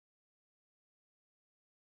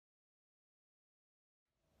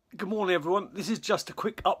Good morning everyone. This is just a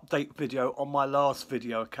quick update video on my last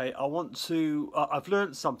video. Okay, I've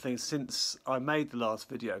learned something since I made the last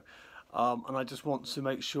video, and I just want to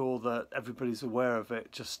make sure that everybody's aware of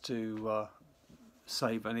it, just to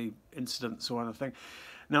save any incidents or anything.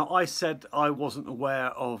 Now, I said I wasn't aware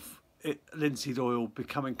of linseed oil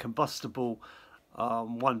becoming combustible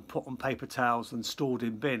when put on paper towels and stored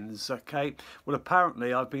in bins. Okay, well,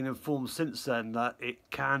 apparently I've been informed since then that it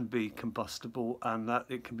can be combustible and that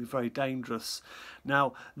it can be very dangerous.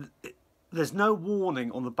 Now, there's no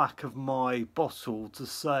warning on the back of my bottle to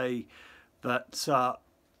say that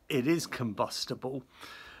it is combustible.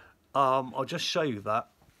 I'll just show you that.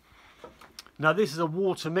 Now, this is a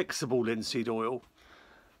water mixable linseed oil,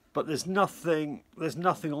 but there's nothing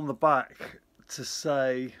on the back to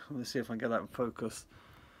say, let me see if I can get that in focus,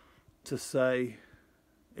 to say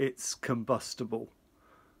it's combustible.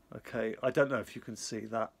 Okay, I don't know if you can see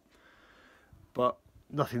that, but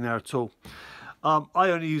nothing there at all.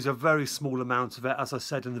 I only use a very small amount of it, as I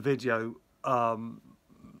said in the video,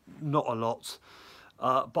 not a lot.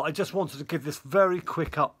 But I just wanted to give this very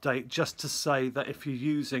quick update just to say that if you're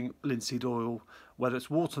using linseed oil, whether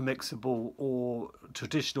it's water mixable or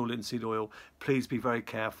traditional linseed oil, please be very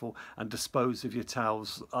careful and dispose of your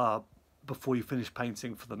towels before you finish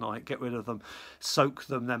painting for the night. Get rid of them, soak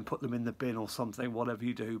them, then put them in the bin or something, whatever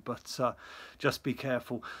you do. But just be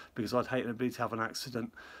careful, because I'd hate anybody to have an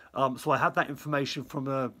accident. So I had that information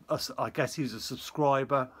from I guess he's a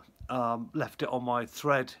subscriber, left it on my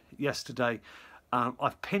thread yesterday.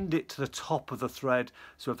 I've pinned it to the top of the thread,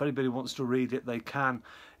 so if anybody wants to read it, they can.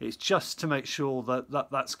 It's just to make sure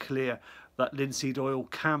that's clear, that linseed oil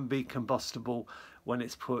can be combustible when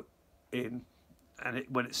it's put in and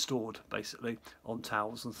when it's stored, basically, on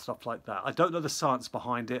towels and stuff like that. I don't know the science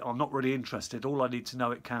behind it. I'm not really interested. All I need to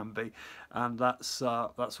know, it can be, and that's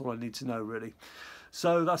all I need to know, really.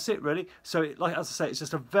 So that's it, really. So as I say, it's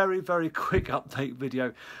just a very, very quick update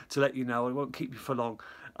video to let you know. I won't keep you for long.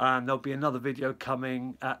 And there'll be another video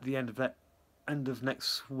coming at the end of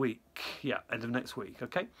next week. Yeah, end of next week.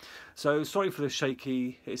 Okay. So sorry for the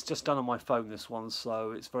shaky. It's just done on my phone, this one,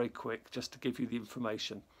 so it's very quick, just to give you the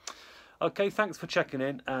information. Okay. Thanks for checking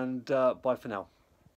in, and bye for now.